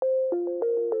Hello,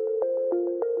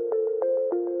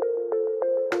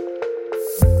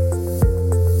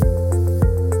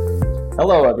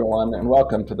 everyone, and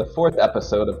welcome to the fourth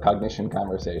episode of Cognition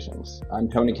Conversations. I'm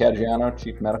Tony Caggiano,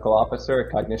 Chief Medical Officer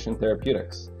at Cognition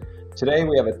Therapeutics. Today,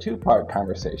 we have a two-part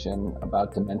conversation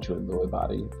about dementia with Lewy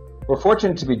body. We're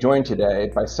fortunate to be joined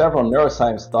today by several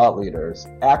neuroscience thought leaders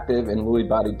active in Lewy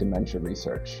body dementia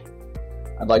research.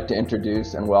 I'd like to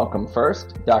introduce and welcome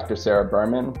first Dr. Sarah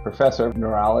Berman, Professor of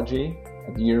Neurology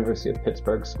at the University of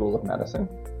Pittsburgh School of Medicine,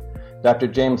 Dr.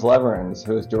 James Leverenz,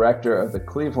 who is Director of the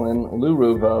Cleveland Lou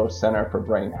Ruvo Center for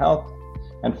Brain Health,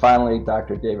 and finally,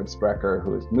 Dr. David Shprecher,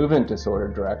 who is Movement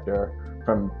Disorder Director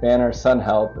from Banner Sun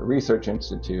Health Research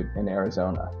Institute in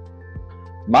Arizona.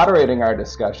 Moderating our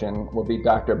discussion will be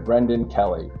Dr. Brendan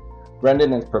Kelley.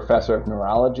 Brendan is Professor of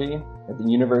Neurology at the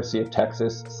University of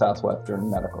Texas Southwestern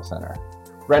Medical Center.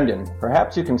 Brendan,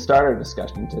 perhaps you can start our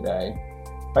discussion today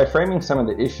by framing some of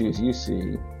the issues you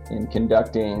see in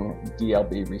conducting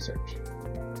DLB research.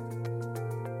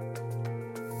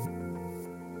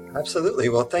 Absolutely.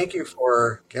 Well, thank you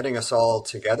for getting us all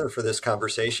together for this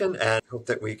conversation, and hope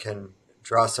that we can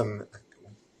draw some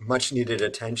much needed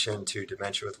attention to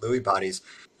dementia with Lewy bodies.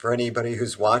 For anybody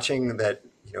who's watching that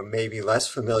may be less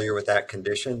familiar with that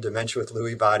condition, dementia with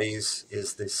Lewy bodies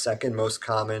is the second most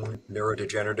common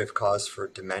neurodegenerative cause for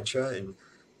dementia in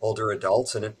older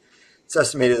adults, and it's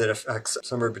estimated that it affects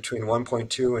somewhere between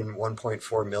 1.2 and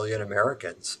 1.4 million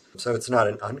Americans. So it's not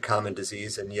an uncommon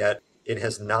disease, and yet it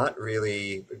has not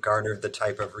really garnered the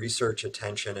type of research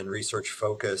attention and research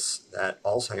focus that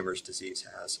Alzheimer's disease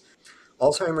has.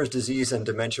 Alzheimer's disease and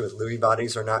dementia with Lewy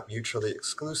bodies are not mutually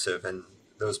exclusive, and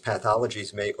those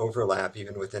pathologies may overlap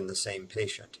even within the same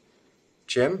patient.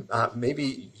 Jim,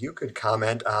 maybe you could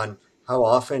comment on how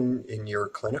often in your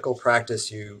clinical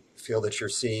practice you feel that you're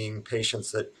seeing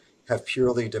patients that have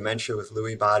purely dementia with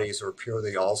Lewy bodies or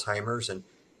purely Alzheimer's, and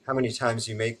how many times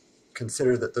you may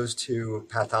consider that those two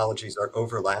pathologies are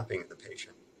overlapping in the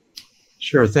patient.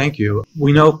 Sure, thank you.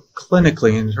 We know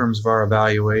clinically in terms of our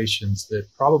evaluations that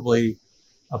probably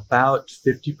about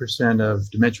 50% of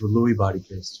dementia with Lewy body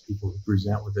cases, people who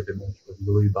present with a dementia with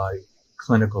Lewy body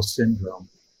clinical syndrome,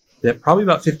 that probably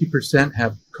about 50%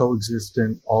 have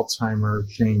coexistent Alzheimer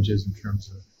changes in terms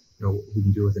of what we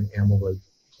can do with an amyloid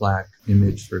plaque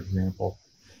image, for example.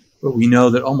 But we know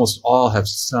that almost all have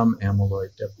some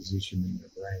amyloid deposition in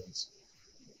their brains.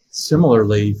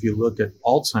 Similarly, if you look at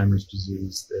Alzheimer's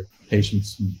disease, that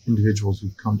patients and individuals who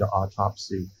come to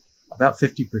autopsy, about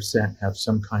 50% have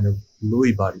some kind of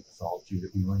Lewy body pathology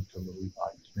that we link to Lewy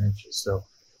body dementia. So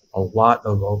a lot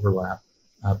of overlap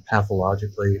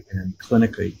pathologically and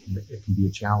clinically. It can be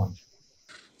a challenge.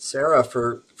 Sarah,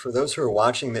 for those who are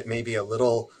watching that may be a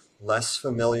little less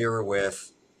familiar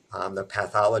with the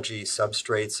pathology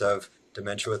substrates of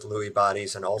dementia with Lewy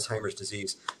bodies and Alzheimer's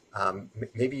disease,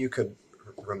 maybe you could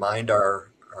remind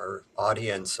our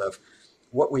audience of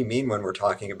what we mean when we're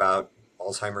talking about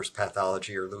Alzheimer's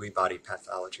pathology or Lewy body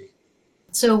pathology.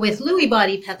 So with Lewy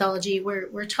body pathology,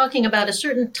 we're talking about a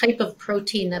certain type of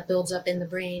protein that builds up in the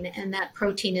brain, and that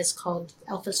protein is called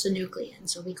alpha-synuclein.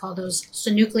 So we call those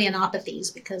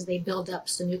synucleinopathies because they build up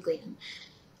synuclein.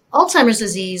 Alzheimer's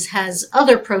disease has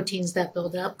other proteins that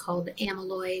build up called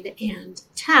amyloid and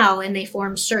tau, and they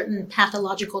form certain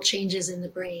pathological changes in the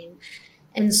brain.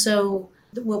 And so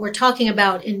what we're talking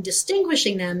about in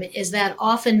distinguishing them is that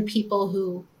often people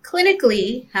who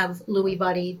clinically have Lewy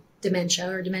body dementia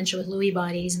or dementia with Lewy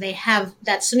bodies, they have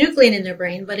that synuclein in their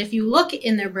brain, but if you look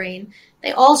in their brain,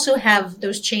 they also have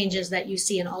those changes that you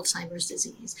see in Alzheimer's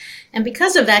disease. And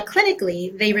because of that,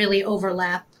 clinically, they really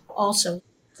overlap also.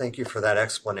 Thank you for that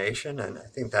explanation, and I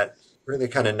think that really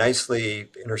kind of nicely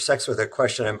intersects with a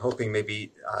question I'm hoping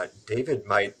maybe David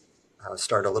might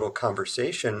start a little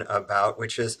conversation about,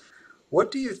 which is,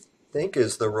 what do you think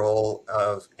is the role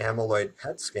of amyloid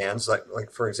PET scans? Like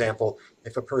for example,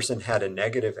 if a person had a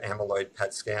negative amyloid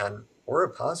PET scan or a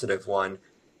positive one,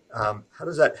 how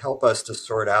does that help us to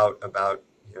sort out about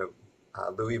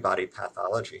Lewy body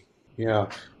pathology? Yeah,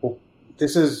 well,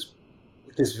 this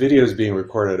video is being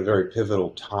recorded at a very pivotal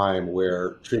time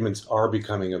where treatments are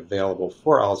becoming available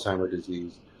for Alzheimer's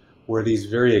disease, where these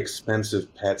very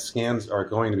expensive PET scans are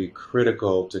going to be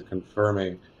critical to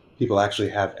confirming people actually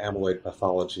have amyloid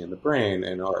pathology in the brain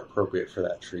and are appropriate for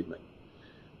that treatment.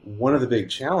 One of the big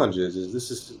challenges is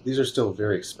these are still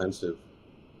very expensive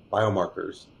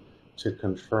biomarkers to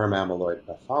confirm amyloid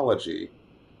pathology,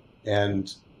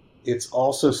 and it's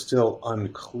also still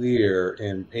unclear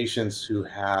in patients who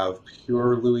have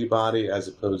pure Lewy body as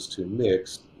opposed to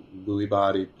mixed Lewy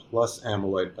body plus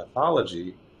amyloid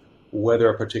pathology, whether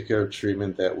a particular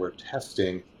treatment that we're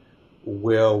testing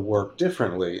will work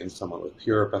differently in someone with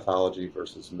pure pathology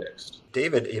versus mixed.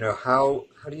 David, how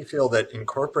do you feel that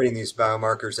incorporating these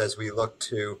biomarkers as we look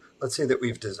to, let's say that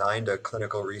we've designed a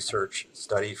clinical research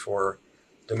study for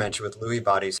dementia with Lewy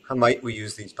bodies, how might we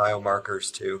use these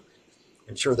biomarkers to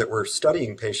ensure that we're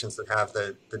studying patients that have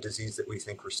the disease that we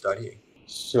think we're studying?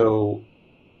 So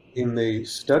in the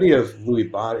study of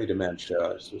Lewy body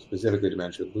dementia, so specifically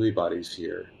dementia with Lewy bodies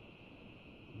here,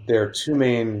 there are two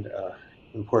main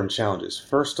important challenges.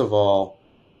 First of all,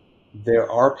 there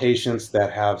are patients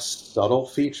that have subtle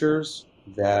features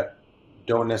that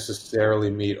don't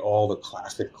necessarily meet all the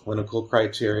classic clinical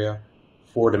criteria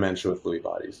for dementia with Lewy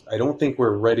bodies. I don't think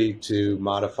we're ready to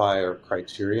modify our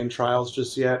criterion trials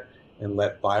just yet and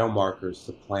let biomarkers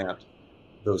supplant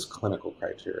those clinical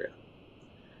criteria.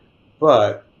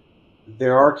 But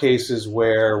there are cases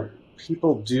where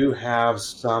people do have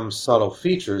some subtle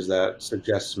features that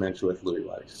suggest dementia with Lewy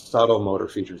bodies, subtle motor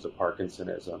features of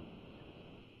Parkinsonism,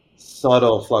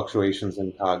 subtle fluctuations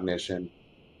in cognition,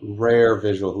 rare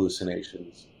visual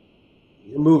hallucinations,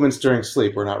 movements during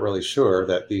sleep. We're not really sure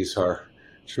that these are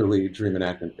truly dream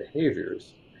enactment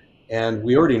behaviors. And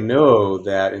we already know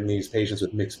that in these patients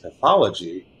with mixed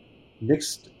pathology,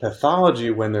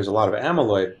 when there's a lot of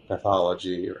amyloid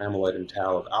pathology or amyloid and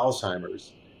tau of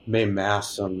Alzheimer's, may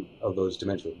mask some of those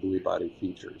dementia with Lewy body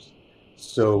features.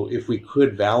 So if we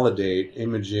could validate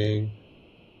imaging,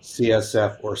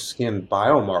 CSF, or skin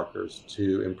biomarkers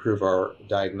to improve our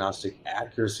diagnostic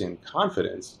accuracy and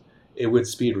confidence, it would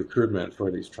speed recruitment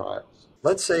for these trials.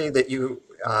 Let's say that you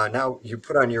now you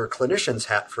put on your clinician's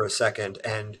hat for a second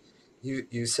and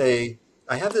you say,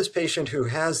 I have this patient who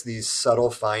has these subtle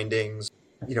findings,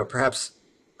 perhaps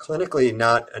clinically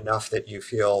not enough that you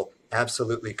feel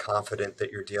absolutely confident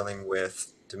that you're dealing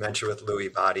with dementia with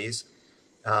Lewy bodies.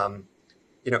 How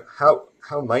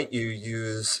might you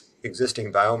use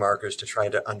existing biomarkers to try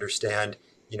to understand,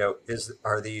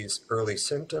 are these early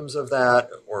symptoms of that,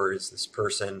 or is this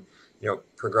person,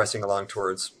 progressing along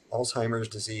towards Alzheimer's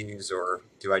disease, or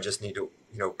do I just need to,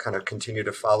 kind of continue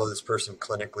to follow this person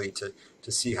clinically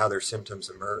to see how their symptoms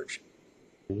emerge?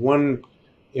 One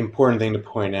important thing to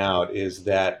point out is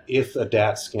that if a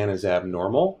DAT scan is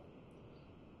abnormal,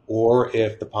 or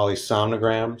if the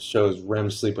polysomnogram shows REM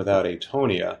sleep without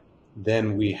atonia,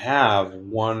 then we have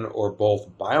one or both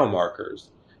biomarkers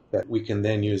that we can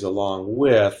then use along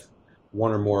with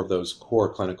one or more of those core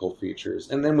clinical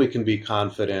features. And then we can be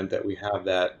confident that we have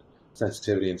that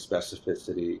sensitivity and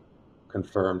specificity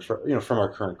confirmed from our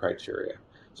current criteria.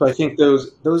 So I think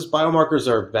those biomarkers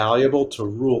are valuable to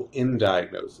rule in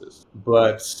diagnosis,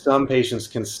 but some patients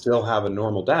can still have a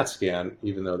normal DAT scan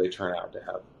even though they turn out to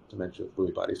have dementia with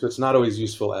Lewy bodies. So it's not always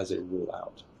useful as a rule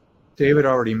out. David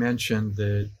already mentioned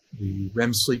that the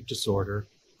REM sleep disorder,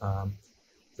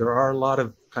 there are a lot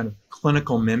of kind of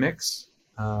clinical mimics,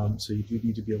 so you do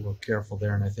need to be a little careful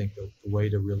there, and I think the way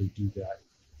to really do that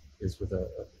is with a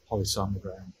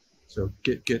polysomnogram. So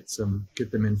get them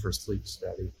in for a sleep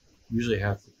study. Usually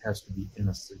has to be in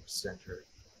a sleep center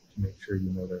to make sure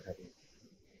they're having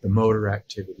the motor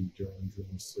activity during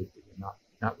dream sleep that you're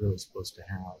not really supposed to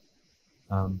have.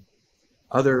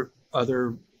 Other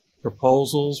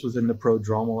proposals within the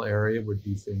prodromal area would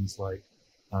be things like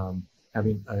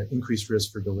having an increased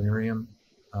risk for delirium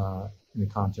in the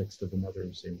context of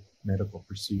another, say, medical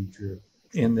procedure,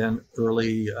 and then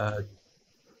early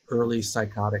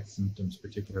psychotic symptoms,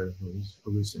 particularly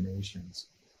hallucinations.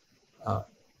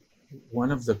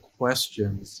 One of the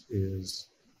questions is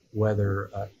whether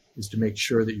is to make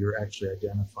sure that you're actually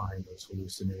identifying those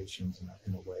hallucinations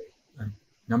in a way. And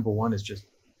number one is just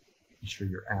be sure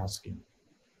you're asking.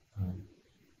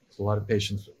 So a lot of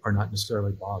patients are not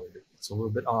necessarily bothered. It's a little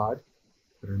bit odd,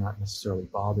 but are not necessarily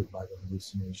bothered by the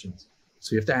hallucinations.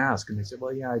 So you have to ask, and they say,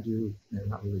 well, yeah, I do. They're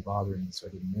not really bothering me, so I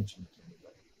didn't mention it to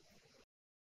anybody.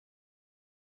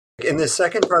 In this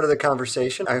second part of the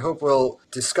conversation, I hope we'll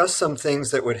discuss some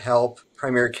things that would help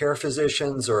primary care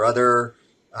physicians or other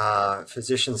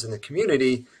physicians in the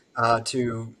community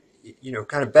to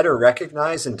kind of better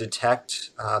recognize and detect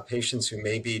patients who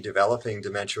may be developing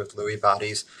dementia with Lewy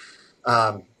bodies.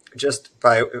 Just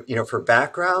by, for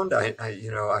background,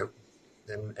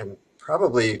 and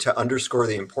probably to underscore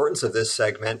the importance of this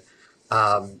segment,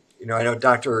 I know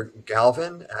Dr.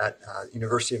 Galvin at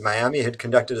University of Miami had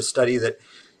conducted a study that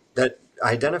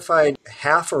identified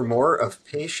half or more of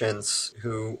patients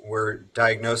who were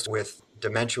diagnosed with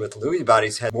dementia with Lewy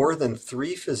bodies had more than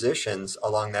 3 physicians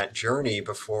along that journey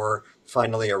before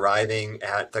finally arriving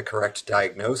at the correct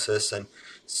diagnosis. And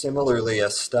similarly, a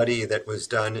study that was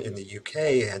done in the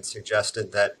UK had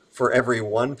suggested that for every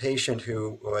one patient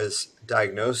who was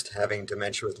diagnosed having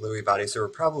dementia with Lewy bodies, there were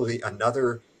probably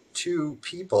another 2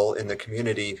 people in the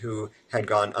community who had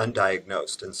gone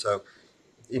undiagnosed. And so,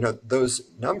 those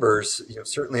numbers,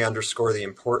 certainly underscore the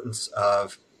importance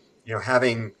of,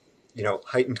 having,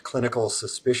 heightened clinical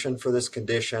suspicion for this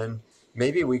condition.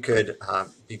 Maybe we could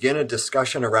begin a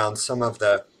discussion around some of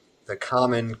the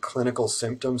common clinical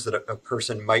symptoms that a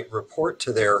person might report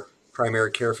to their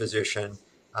primary care physician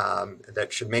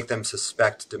that should make them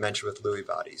suspect dementia with Lewy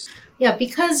bodies. Yeah,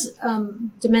 because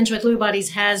dementia with Lewy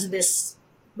bodies has this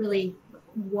really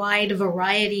wide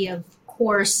variety of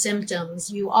core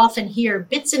symptoms, you often hear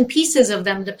bits and pieces of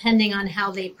them depending on how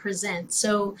they present.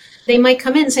 So they might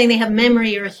come in saying they have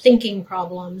memory or thinking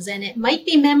problems, and it might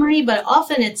be memory, but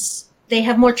often they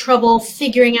have more trouble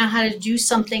figuring out how to do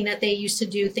something that they used to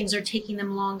do. Things are taking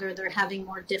them longer. They're having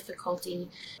more difficulty.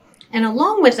 And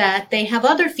along with that, they have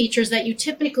other features that you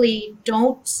typically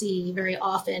don't see very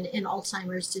often in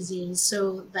Alzheimer's disease.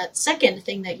 So that second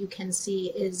thing that you can see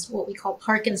is what we call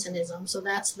Parkinsonism. So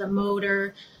that's the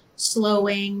motor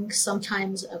slowing,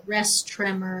 sometimes a rest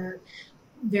tremor,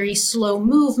 very slow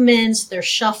movements, they're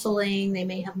shuffling, they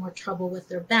may have more trouble with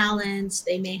their balance,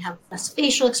 they may have less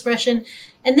facial expression.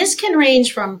 And this can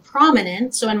range from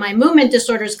prominent. So in my movement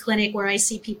disorders clinic where I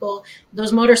see people,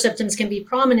 those motor symptoms can be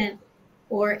prominent,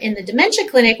 or in the dementia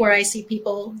clinic where I see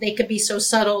people, they could be so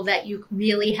subtle that you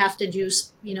really have to do,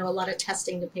 a lot of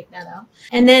testing to pick that up.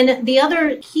 And then the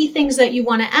other key things that you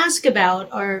want to ask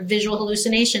about are visual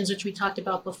hallucinations, which we talked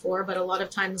about before, but a lot of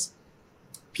times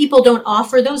people don't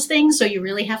offer those things, so you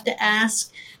really have to ask.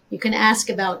 You can ask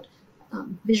about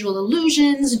visual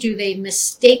illusions. Do they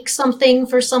mistake something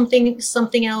for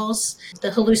something else?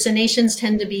 The hallucinations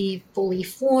tend to be fully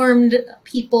formed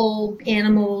people,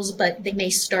 animals, but they may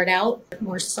start out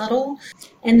more subtle.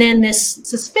 And then this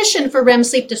suspicion for REM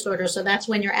sleep disorder. So that's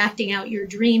when you're acting out your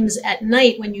dreams at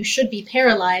night when you should be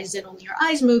paralyzed and only your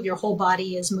eyes move, your whole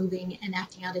body is moving and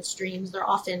acting out its dreams. They're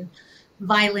often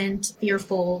violent,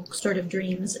 fearful sort of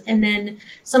dreams. And then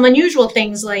some unusual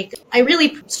things like I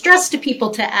really stress to people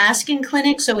to ask in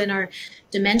clinic. So in our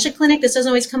dementia clinic, this doesn't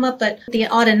always come up, but the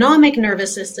autonomic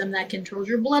nervous system that controls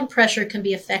your blood pressure can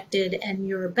be affected and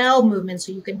your bowel movement.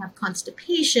 So you can have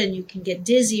constipation, you can get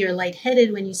dizzy or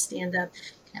lightheaded when you stand up,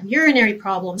 you can have urinary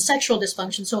problems, sexual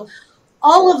dysfunction. So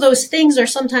all of those things are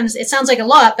sometimes, it sounds like a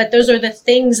lot, but those are the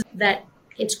things that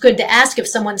it's good to ask if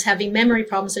someone's having memory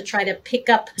problems to try to pick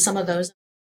up some of those.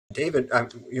 David,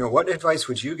 what advice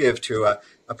would you give to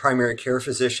a primary care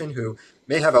physician who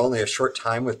may have only a short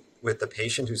time with the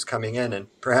patient who's coming in and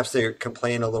perhaps they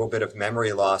complain a little bit of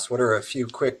memory loss? What are a few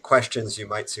quick questions you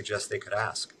might suggest they could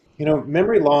ask?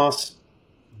 Memory loss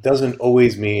doesn't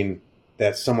always mean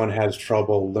that someone has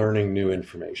trouble learning new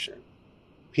information.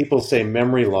 People say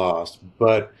memory loss,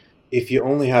 but if you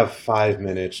only have 5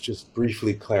 minutes, just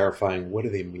briefly clarifying what do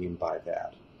they mean by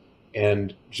that?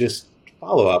 And just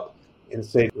follow up and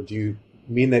say, do you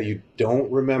mean that you don't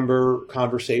remember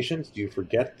conversations? Do you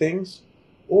forget things?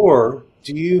 Or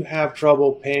do you have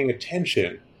trouble paying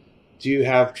attention? Do you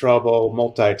have trouble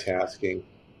multitasking?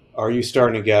 Are you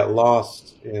starting to get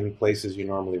lost in places you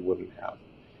normally wouldn't have?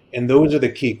 And those are the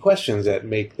key questions that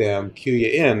make them cue you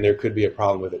in. There could be a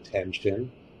problem with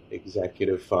attention,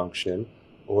 executive function,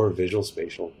 or visual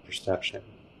spatial perception.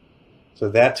 So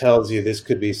that tells you this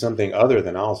could be something other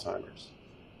than Alzheimer's.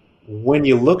 When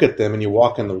you look at them and you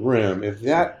walk in the room, if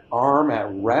that arm at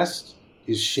rest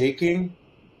is shaking,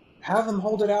 have them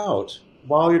hold it out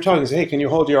while you're talking. Say, hey, can you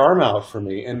hold your arm out for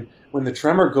me? And when the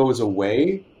tremor goes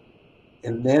away,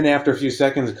 and then after a few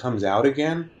seconds it comes out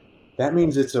again, that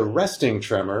means it's a resting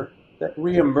tremor that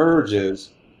reemerges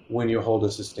when you hold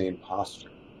a sustained posture.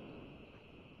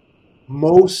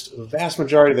 Vast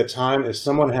majority of the time, if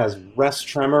someone has rest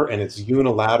tremor and it's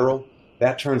unilateral,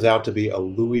 that turns out to be a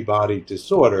Lewy body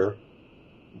disorder.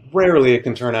 Rarely it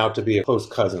can turn out to be a close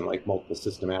cousin like multiple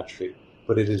system atrophy,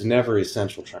 but it is never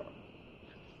essential tremor.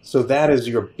 So that is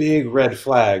your big red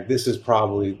flag. This is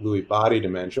probably Lewy body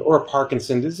dementia or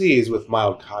Parkinson's disease with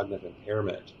mild cognitive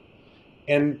impairment.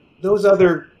 And those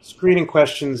other screening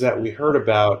questions that we heard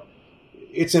about,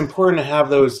 it's important to have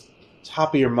those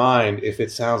top of your mind if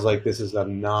it sounds like this is a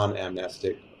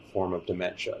non-amnestic form of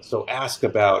dementia. So ask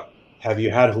about, have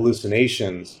you had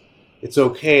hallucinations? It's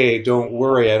okay, don't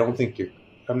worry.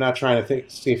 I'm not trying to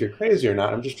see if you're crazy or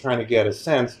not. I'm just trying to get a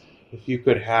sense if you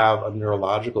could have a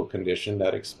neurological condition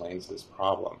that explains this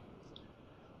problem.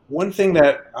 One thing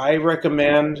that I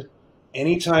recommend,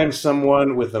 anytime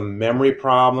someone with a memory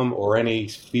problem or any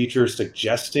feature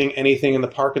suggesting anything in the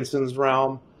Parkinson's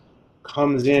realm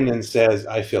comes in and says,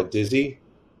 I feel dizzy,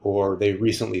 or they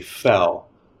recently fell,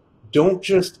 don't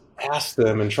just ask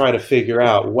them and try to figure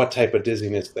out what type of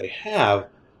dizziness they have.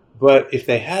 But if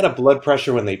they had a blood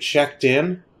pressure when they checked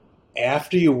in,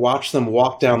 after you watch them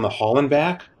walk down the hall and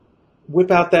back, whip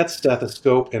out that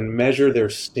stethoscope and measure their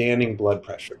standing blood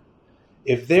pressure.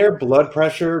 If their blood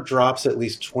pressure drops at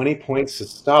least 20 points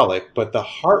systolic, but the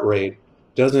heart rate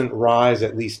doesn't rise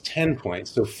at least 10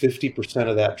 points, so 50%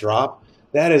 of that drop,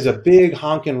 that is a big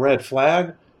honking red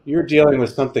flag. You're dealing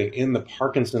with something in the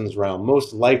Parkinson's realm,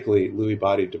 most likely Lewy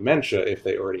body dementia if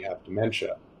they already have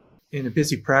dementia. In a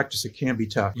busy practice, it can be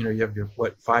tough. You have your,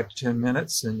 5 to 10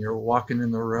 minutes, and you're walking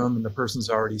in the room and the person's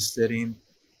already sitting.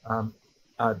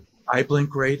 Eye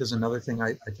blink rate is another thing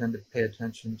I tend to pay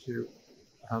attention to.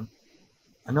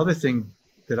 Another thing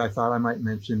that I thought I might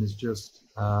mention is just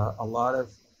a lot of,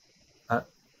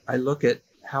 I look at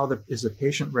how is the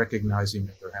patient recognizing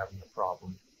that they're having a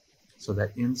problem. So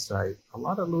that insight, a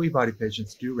lot of Lewy body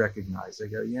patients do recognize. They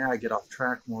go, yeah, I get off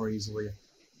track more easily.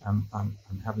 I'm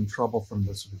having trouble from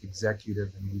the sort of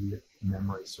executive immediate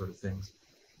memory sort of things.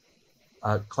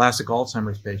 Classic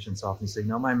Alzheimer's patients often say,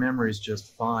 no, my memory is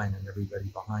just fine, and everybody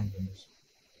behind them is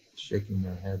shaking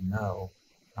their head no.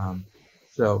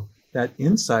 So that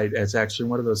insight is actually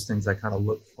one of those things I kind of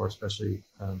look for, especially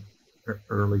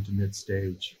early to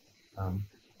mid-stage.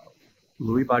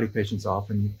 Lewy body patients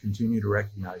often continue to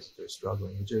recognize that they're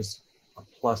struggling, which is a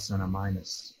plus and a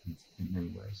minus in many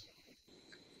ways.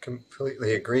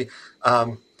 Completely agree.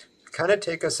 Kind of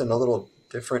take us in a little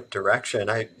different direction.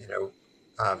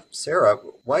 Sarah,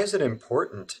 why is it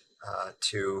important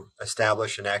to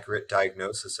establish an accurate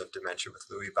diagnosis of dementia with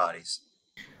Lewy bodies?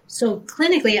 So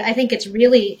clinically, I think it's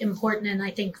really important, and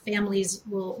I think families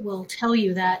will tell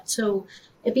you that. So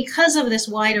because of this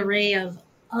wide array of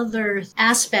other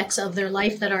aspects of their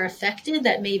life that are affected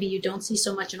that maybe you don't see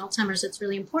so much in Alzheimer's, it's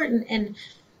really important. And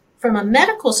from a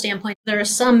medical standpoint, there are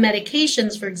some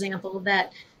medications, for example,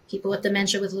 that people with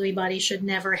dementia with Lewy bodies should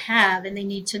never have, and they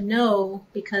need to know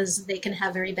because they can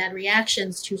have very bad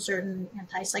reactions to certain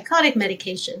antipsychotic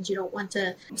medications. You don't want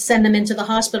to send them into the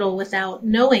hospital without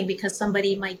knowing, because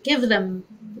somebody might give them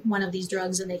one of these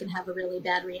drugs and they can have a really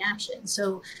bad reaction.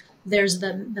 So there's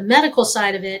the medical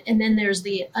side of it, and then there's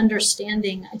the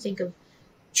understanding, I think, of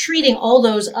treating all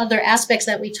those other aspects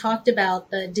that we talked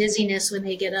about, the dizziness when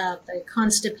they get up, the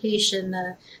constipation,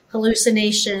 the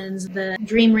hallucinations, the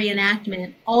dream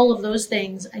reenactment, all of those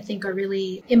things I think are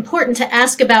really important to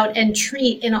ask about and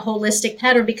treat in a holistic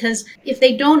pattern, because if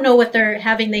they don't know what they're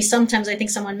having, they sometimes, I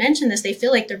think someone mentioned this, they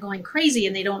feel like they're going crazy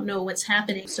and they don't know what's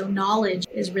happening. So knowledge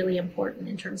is really important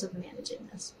in terms of managing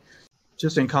this.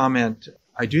 Just in comment,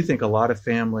 I do think a lot of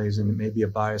families, and it may be a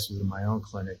bias within my own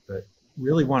clinic, but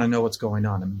really want to know what's going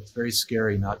on. I mean, it's very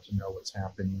scary not to know what's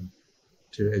happening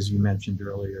to, as you mentioned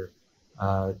earlier,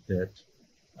 that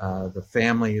the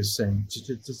family is saying,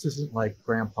 this isn't like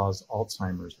grandpa's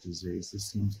Alzheimer's disease.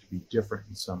 This seems to be different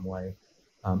in some way.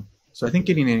 So I think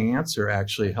getting an answer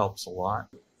actually helps a lot.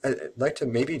 I'd like to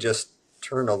maybe just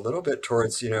turn a little bit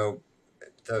towards,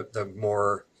 the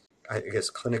more, I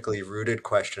guess, clinically rooted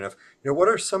question of, what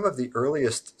are some of the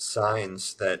earliest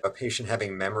signs that a patient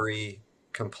having memory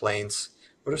complaints,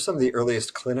 what are some of the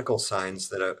earliest clinical signs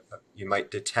that you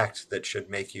might detect that should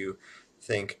make you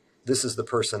think, this is the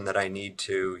person that I need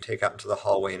to take out into the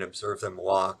hallway and observe them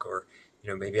walk, or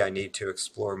maybe I need to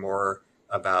explore more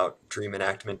about dream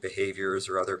enactment behaviors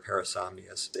or other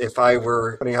parasomnias? If I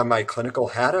were putting on my clinical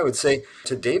hat, I would say,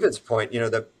 to David's point,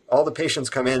 that all the patients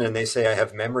come in and they say, I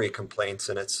have memory complaints,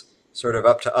 and it's sort of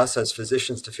up to us as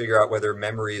physicians to figure out whether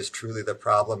memory is truly the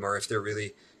problem or if they're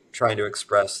really trying to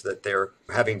express that they're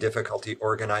having difficulty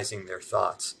organizing their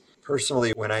thoughts.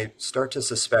 Personally, when I start to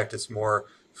suspect it's more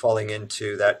falling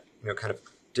into that, kind of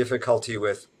difficulty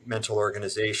with mental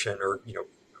organization or,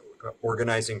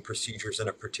 organizing procedures in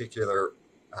a particular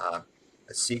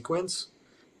sequence,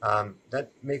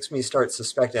 that makes me start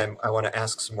suspecting I want to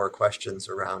ask some more questions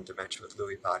around dementia with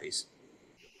Lewy bodies.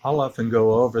 I'll often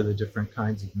go over the different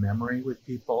kinds of memory with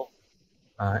people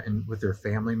and with their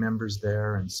family members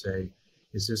there and say,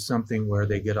 is this something where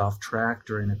they get off track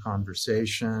during a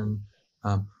conversation?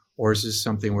 Or is this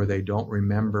something where they don't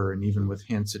remember, and even with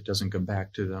hints, it doesn't come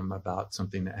back to them about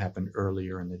something that happened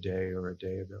earlier in the day or a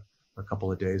day ago, or a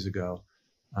couple of days ago?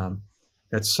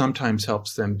 That sometimes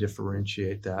helps them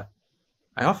differentiate that.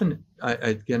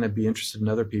 I'd be interested in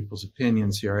other people's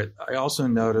opinions here. I also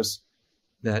notice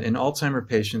that in Alzheimer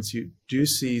patients, you do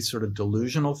see sort of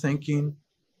delusional thinking.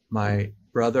 My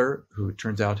brother, who it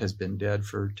turns out has been dead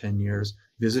for 10 years,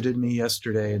 visited me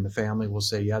yesterday, and the family will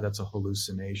say, yeah, that's a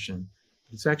hallucination.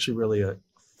 It's actually really a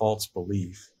false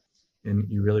belief. And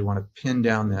you really want to pin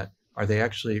down that,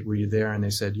 were you there? And they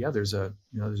said, yeah, there's a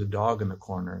dog in the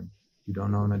corner. you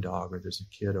don't own a dog, or there's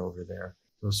a kid over there.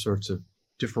 Those sorts of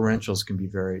differentials can be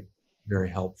very, very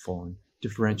helpful in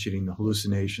differentiating the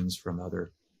hallucinations from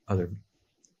other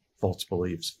false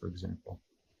beliefs, for example.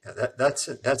 Yeah, that's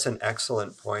an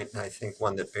excellent point, and I think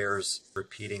one that bears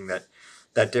repeating,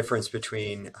 that difference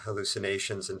between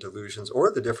hallucinations and delusions,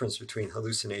 or the difference between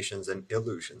hallucinations and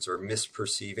illusions, or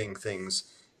misperceiving things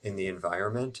in the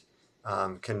environment,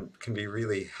 can be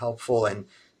really helpful. And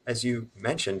as you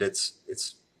mentioned,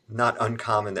 it's not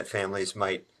uncommon that families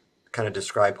might kind of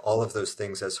describe all of those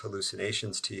things as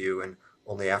hallucinations to you, and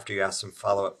only after you ask some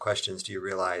follow-up questions do you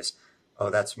realize, oh,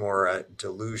 that's more a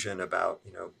delusion about,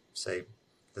 say,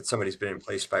 that somebody's been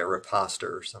replaced by a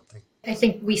reposter or something. I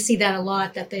think we see that a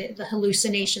lot, that the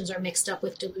hallucinations are mixed up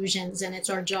with delusions, and it's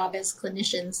our job as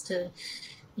clinicians to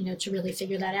really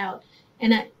figure that out.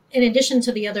 And in addition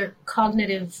to the other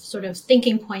cognitive sort of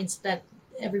thinking points that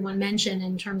everyone mentioned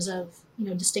in terms of,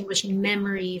 distinguishing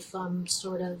memory from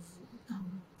sort of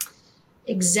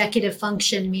executive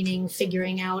function, meaning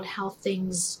figuring out how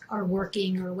things are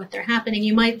working or what they're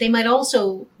happening, they might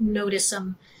also notice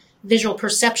some visual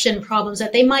perception problems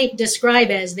that they might describe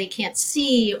as they can't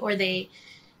see, or they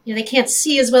can't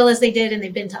see as well as they did, and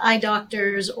they've been to eye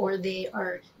doctors, or they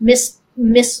are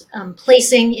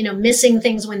placing, missing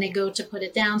things when they go to put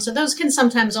it down. So those can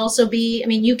sometimes also be,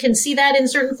 you can see that in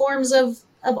certain forms of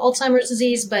Alzheimer's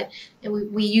disease, but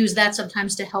we use that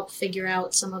sometimes to help figure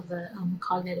out some of the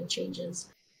cognitive changes.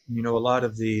 A lot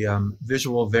of the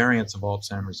visual variants of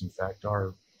Alzheimer's, in fact,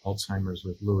 are Alzheimer's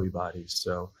with Lewy bodies.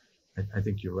 So I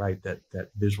think you're right that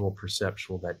visual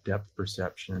perceptual, that depth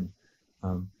perception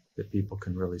that people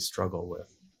can really struggle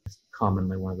with. It's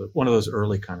commonly one of those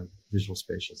early kind of visual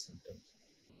spatial symptoms.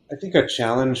 I think a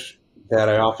challenge that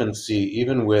I often see,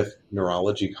 even with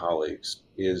neurology colleagues,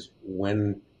 is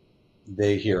when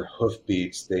they hear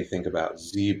hoofbeats, they think about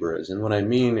zebras. And what I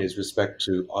mean is respect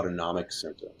to autonomic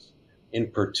symptoms.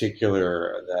 In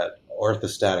particular, that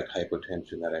orthostatic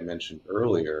hypotension that I mentioned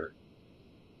earlier.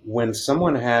 When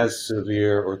someone has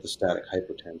severe orthostatic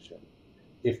hypotension,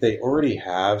 if they already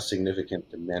have significant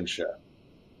dementia,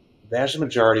 the vast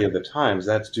majority of the times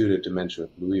that's due to dementia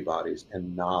with Lewy bodies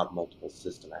and not multiple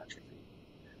system atrophy.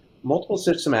 Multiple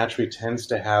system atrophy tends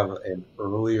to have an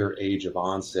earlier age of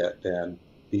onset than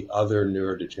the other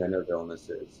neurodegenerative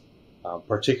illnesses,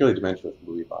 particularly dementia with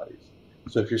Lewy bodies.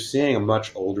 So if you're seeing a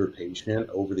much older patient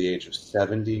over the age of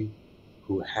 70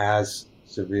 who has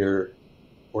severe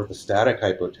orthostatic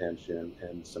hypotension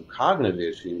and some cognitive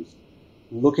issues,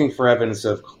 looking for evidence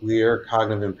of clear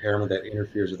cognitive impairment that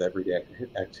interferes with everyday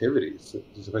activities. So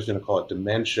there's a question to call it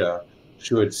dementia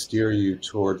should steer you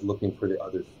toward looking for the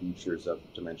other features of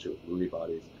dementia with Lewy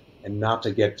bodies, and not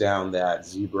to get down that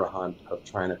zebra hunt of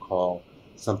trying to call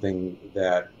something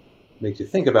that makes you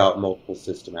think about multiple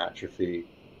system atrophy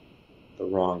the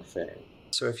wrong thing.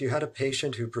 So if you had a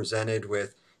patient who presented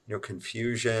with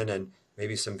confusion and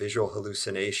maybe some visual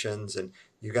hallucinations, and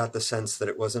you got the sense that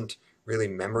it wasn't really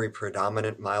memory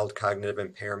predominant mild cognitive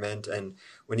impairment, and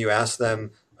when you ask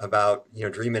them about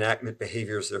dream enactment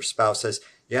behaviors, their spouse says,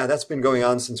 yeah, that's been going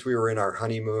on since we were in our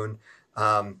honeymoon.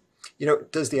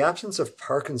 Does the absence of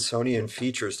Parkinsonian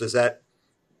features, does that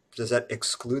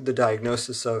exclude the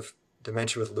diagnosis of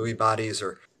dementia with Lewy bodies,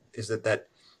 or is it that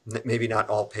maybe not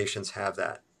all patients have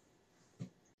that?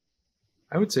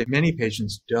 I would say many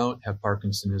patients don't have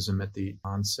Parkinsonism at the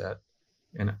onset.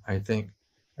 And I think,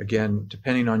 again,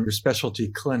 depending on your specialty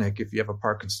clinic, if you have a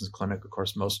Parkinson's clinic, of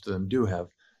course, most of them do have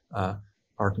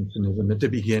Parkinsonism at the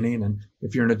beginning. And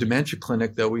if you're in a dementia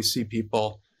clinic, though, we see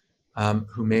people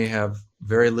who may have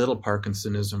very little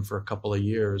Parkinsonism for a couple of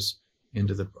years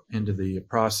into the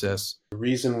process. The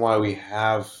reason why we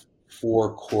have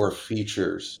 4 core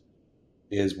features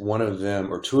is one of them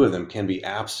or 2 of them can be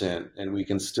absent, and we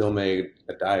can still make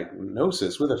a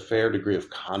diagnosis with a fair degree of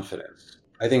confidence.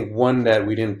 I think one that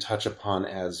we didn't touch upon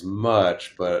as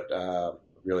much, but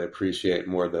really appreciate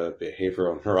more the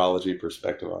behavioral neurology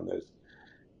perspective on this,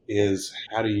 is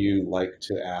how do you like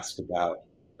to ask about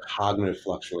cognitive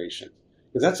fluctuations?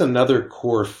 Because that's another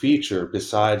core feature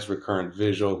besides recurrent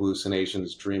visual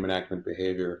hallucinations, dream enactment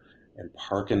behavior, and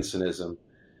Parkinsonism,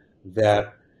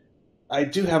 that I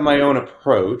do have my own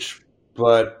approach,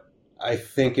 but I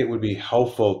think it would be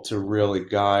helpful to really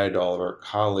guide all of our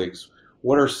colleagues.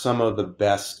 What are some of the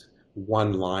best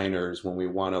one-liners when we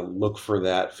want to look for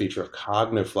that feature of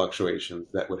cognitive fluctuations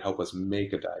that would help us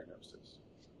make a diagnosis?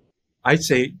 I'd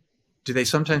say, do they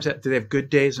have good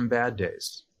days and bad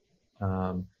days?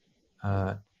 Or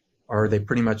are they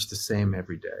pretty much the same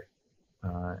every day?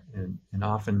 And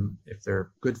often, if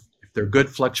they're good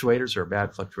fluctuators or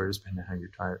bad fluctuators, depending on how you're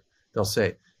tired, they'll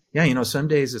say, yeah, some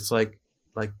days it's like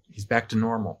like he's back to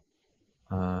normal.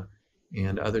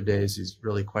 And other days he's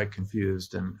really quite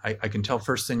confused. And I can tell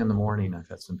first thing in the morning, I've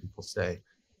had some people say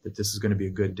that this is going to be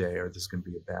a good day or this is going to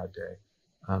be a bad day.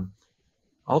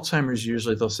 Alzheimer's,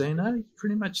 usually they'll say, no,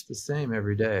 pretty much the same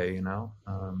every day, you know.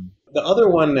 The other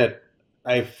one that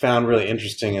I found really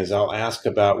interesting is I'll ask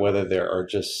about whether there are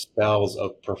just spells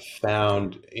of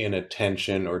profound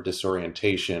inattention or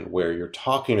disorientation where you're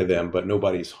talking to them, but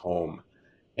nobody's home.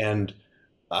 And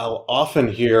I'll often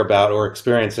hear about or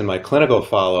experience in my clinical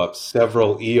follow-up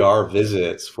several ER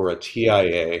visits for a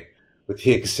TIA with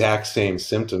the exact same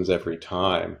symptoms every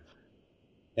time.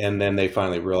 And then they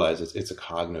finally realize it's a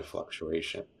cognitive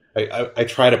fluctuation. I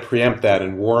try to preempt that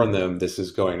and warn them this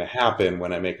is going to happen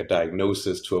when I make a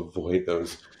diagnosis to avoid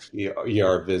those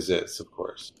ER visits, of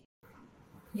course.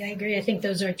 Yeah, I agree. I think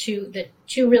those are two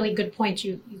really good points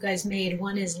you guys made.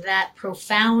 One is that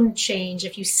profound change.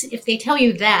 If they tell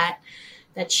you that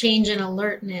change in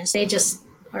alertness, they just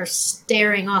are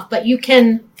staring off. But you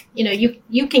can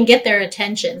get their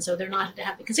attention, so they're not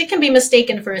happy, because it can be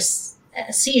mistaken for a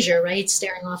seizure, right?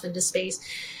 Staring off into space.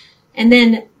 And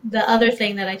then the other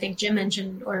thing that I think Jim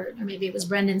mentioned, or maybe it was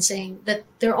Brendan, saying that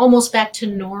they're almost back to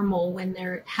normal when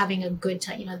they're having a good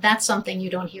time. That's something you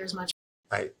don't hear as much.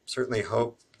 I certainly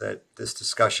hope that this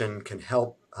discussion can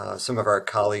help some of our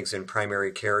colleagues in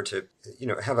primary care to,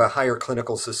 have a higher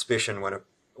clinical suspicion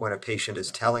when a patient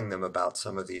is telling them about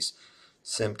some of these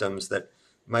symptoms that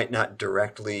might not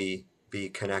directly be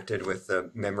connected with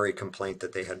the memory complaint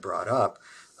that they had brought up.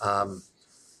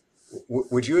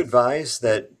 Would you advise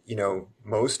that,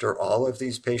 most or all of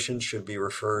these patients should be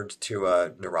referred to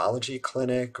a neurology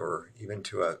clinic or even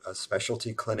to a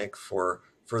specialty clinic for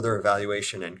further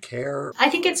evaluation and care? I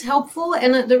think it's helpful.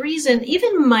 And the reason,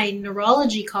 even my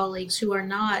neurology colleagues who are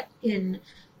not in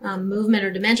movement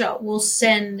or dementia will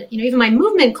send, even my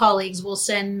movement colleagues will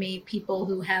send me people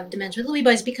who have dementia with Lewy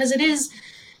bodies, because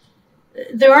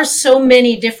there are so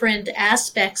many different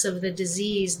aspects of the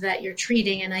disease that you're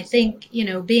treating. And I think,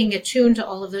 being attuned to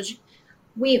all of those,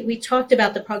 we talked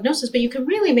about the prognosis, but you can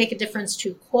really make a difference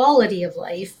to quality of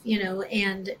life,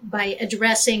 and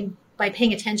by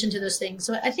paying attention to those things.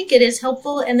 So I think it is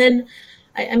helpful. And then,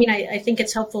 I think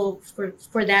it's helpful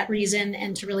for that reason,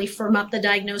 and to really firm up the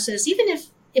diagnosis. Even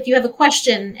if you have a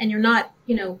question and you're not,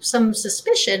 some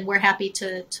suspicion, we're happy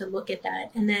to look at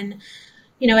that. And then,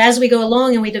 as we go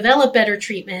along and we develop better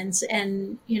treatments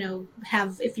and,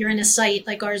 if you're in a site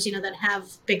like ours, that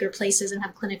have bigger places and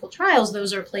have clinical trials,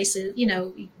 those are places,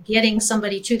 getting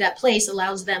somebody to that place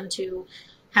allows them to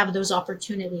have those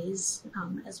opportunities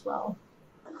as well.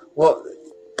 Well,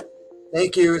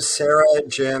 thank you, Sarah,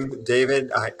 Jim,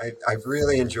 David. I've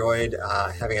really enjoyed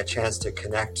having a chance to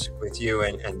connect with you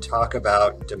and talk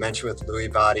about dementia with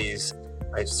Lewy bodies.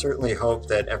 I certainly hope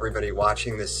that everybody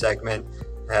watching this segment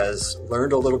has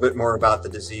learned a little bit more about the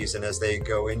disease, and as they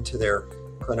go into their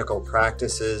clinical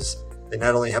practices, they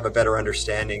not only have a better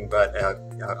understanding, but a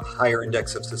higher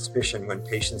index of suspicion when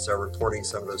patients are reporting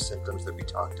some of those symptoms that we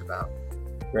talked about.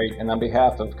 Great. And on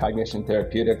behalf of Cognition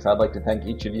Therapeutics, I'd like to thank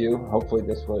each of you. Hopefully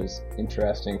this was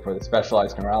interesting for the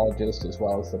specialized neurologist as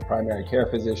well as the primary care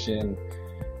physician,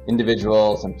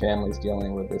 individuals and families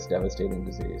dealing with this devastating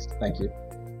disease. Thank you.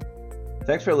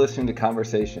 Thanks for listening to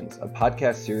Conversations, a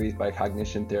podcast series by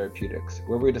Cognition Therapeutics,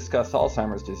 where we discuss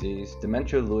Alzheimer's disease,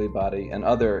 dementia with Lewy body, and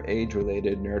other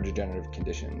age-related neurodegenerative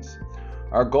conditions.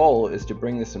 Our goal is to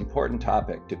bring this important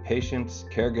topic to patients,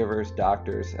 caregivers,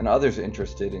 doctors, and others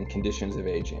interested in conditions of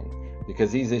aging,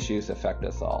 because these issues affect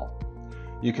us all.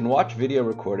 You can watch video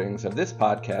recordings of this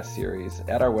podcast series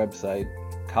at our website,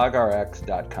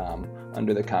 cogrx.com,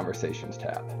 under the Conversations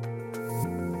tab.